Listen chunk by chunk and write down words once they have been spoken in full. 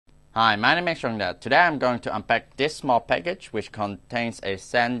Hi, my name is Chung. Today I'm going to unpack this small package which contains a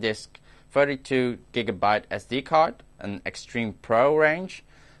SanDisk 32GB SD card, an Extreme Pro range.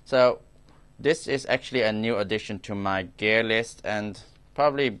 So this is actually a new addition to my gear list and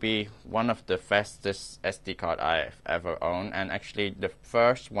probably be one of the fastest SD card I've ever owned, and actually the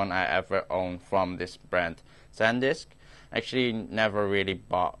first one I ever owned from this brand, SanDisk. Actually never really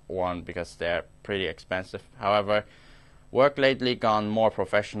bought one because they're pretty expensive. However, work lately gone more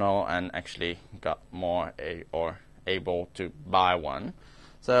professional and actually got more able to buy one.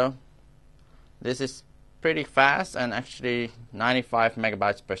 So this is pretty fast and actually 95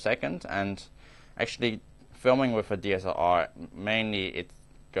 megabytes per second, and actually filming with a DSLR mainly it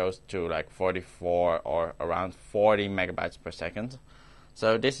goes to like 44 or around 40 megabytes per second.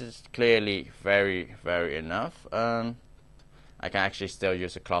 So this is clearly very enough. I can actually still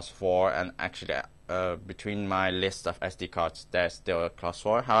use a class 4, and actually between my list of SD cards there's still a class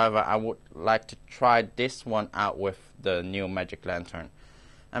 4. However, I would like to try this one out with the new Magic Lantern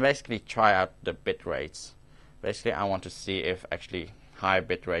and basically try out the bit rates. Basically I want to see if actually high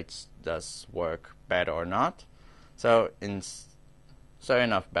bit rates does work better or not. So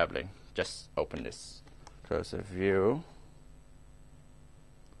enough babbling, just open this closer view.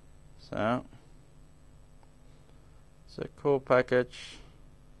 So it's a cool package,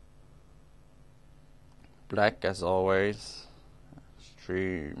 black as always,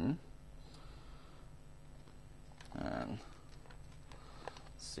 Extreme, and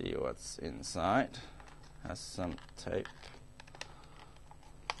see what's inside. Has some tape.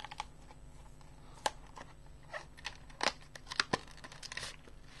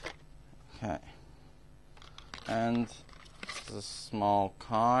 Okay, and it's a small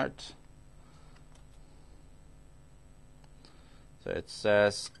card. So it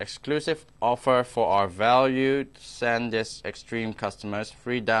says, exclusive offer for our valued SanDisk Extreme customers,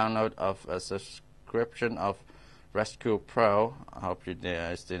 free download of a subscription of Rescue Pro. I hope you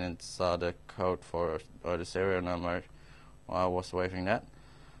guys didn't saw the code for or the serial number while I was waving that,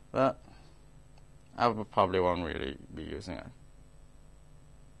 but I probably won't really be using it.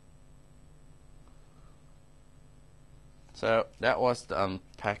 So that was the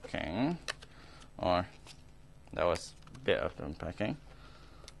unpacking, or that was bit of the unpacking.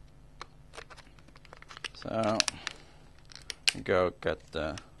 So go get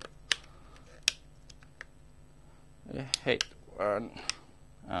the one.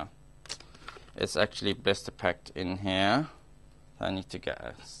 Oh, it's actually blister packed in here. I need to get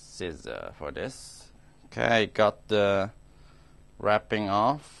a scissor for this. Okay, got the wrapping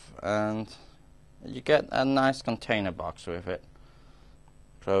off, and you get a nice container box with it.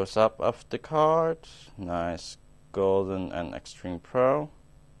 Close up of the card, nice golden and Extreme Pro.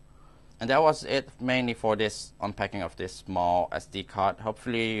 And that was it mainly for this unpacking of this small SD card.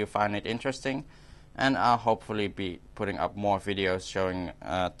 Hopefully you find it interesting, and I'll hopefully be putting up more videos showing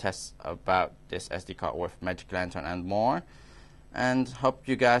tests about this SD card with Magic Lantern and more. And hope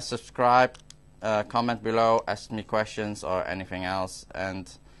you guys subscribe, comment below, ask me questions or anything else,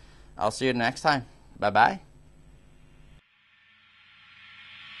 and I'll see you next time. Bye bye.